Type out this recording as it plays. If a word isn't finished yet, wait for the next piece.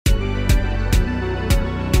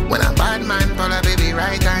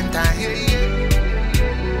right on time.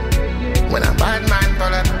 When a bad man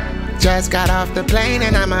pull up, just got off the plane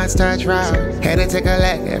and I must touch road. Had to take a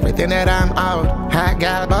leg, everything that I'm out. Hot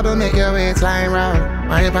gal bubble, make your waistline roll.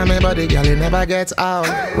 Why you on me body, girl, it never gets old.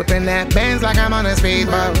 Whipping that Benz like I'm on a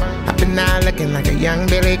speedboat. I've been out looking like a young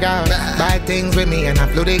Billy Goat. Buy things with me and I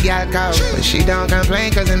flew the gal coat. But she don't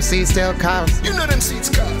complain cause them seats still cost. You know them seats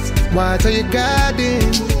cost. Water you got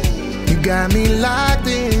in, you got me locked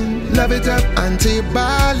in. Love it up until you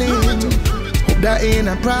ballin'. Hope that ain't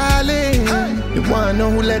a problem. You wanna know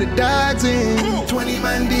who let the dogs in? 20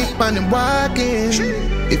 man deep and them walking.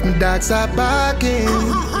 If my dogs stop barking,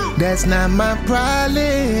 that's not my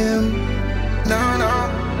problem. No,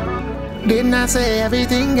 no. Didn't I say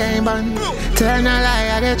everything game on? Tell no lie,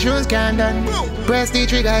 I get tunes can done. Press the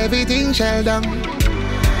trigger, everything shell down.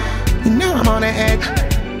 You know I'm on the edge.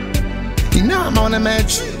 You know I'm on the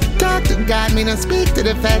meds. Talk to God, me no speak to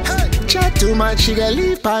the feds. Chat too much, she get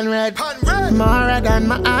leave pan red. More red than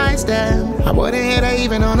my eyes them. I wouldn't hit her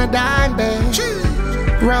even on a dime bed.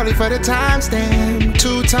 Rolling for the timestamp.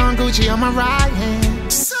 2-tone Gucci on my right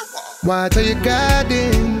hand. Water you got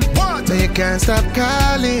in, so you can't stop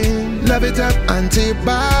calling. Love it up until you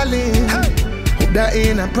ballin'. Hope that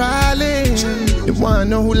ain't a problem. You wanna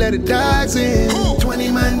know who let the dogs in?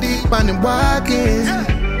 20 man deep and them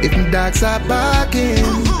walking. If the dogs stop barking,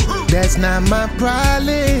 that's not my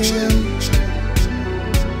problem.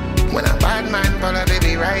 When a bad man pull up,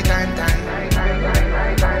 baby, right on time.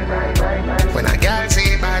 When a girl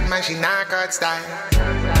see bad man, she knock out style.